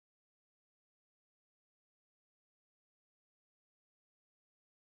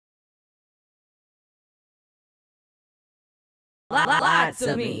Lots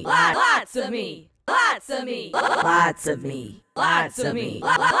of me. Lots of me. Lots of me. Lots of me. Lots of me.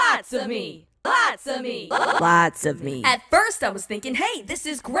 Lots of me. Lots of me. Lots of me. At first I was thinking, hey, this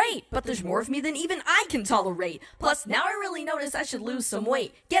is great, but there's more of me than even I can tolerate. Plus, now I really notice I should lose some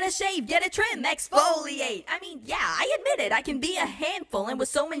weight. Get a shave, get a trim, exfoliate. I mean, yeah, I admit it, I can be a handful, and with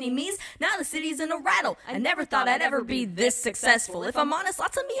so many me's, now the city's in a rattle. I never thought I'd ever be this successful. If I'm honest,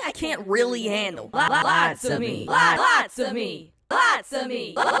 lots of me I can't really handle. Lots of me. Lots of me. Lots of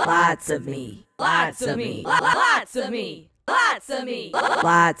me. Lots of me. Lots of me. Lots of me. Lots of me.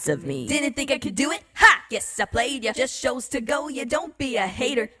 Lots of me. Didn't think I could do it? Ha! Guess I played ya. Just shows to go, ya don't be a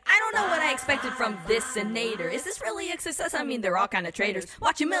hater. I don't know what I expected from this and Nader. Is this really a success? I mean, they're all kind of traitors.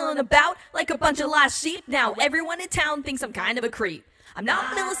 Watch you milling about like a bunch of lost sheep. Now everyone in town thinks I'm kind of a creep. I'm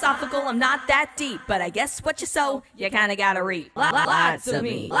not philosophical, I'm not that deep, but I guess what you sow, you kind of gotta reap. Lots of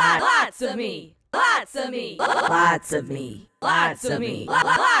me. Lots of me. Lots of me. Lots of me. Lots of me.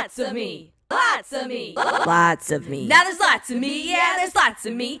 Lots of me. Lots of me. Lots of me. Now there's lots of me, yeah, there's lots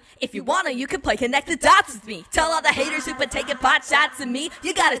of me. If you wanna, you can play connect the dots with me. Tell all the haters who've been taking pot shots at me,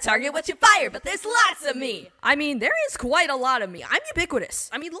 you gotta target what you fire, but there's lots of me. I mean, there is quite a lot of me. I'm ubiquitous.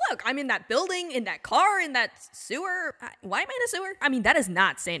 I mean, look, I'm in that building, in that car, in that sewer. Why am I in a sewer? I mean, that is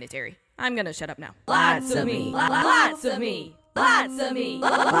not sanitary. I'm gonna shut up now. Lots of me. Lots of me. Lots of me.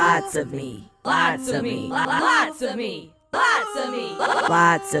 Lots of me. Lots of me. Lots of me. Lots of me.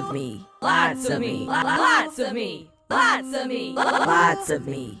 Lots of me. Lots of me. Lots of me. Lots of me. Lots of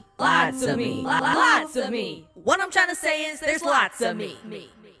me. Lots of me. Lots of me. What I'm trying to say is there's lots of me.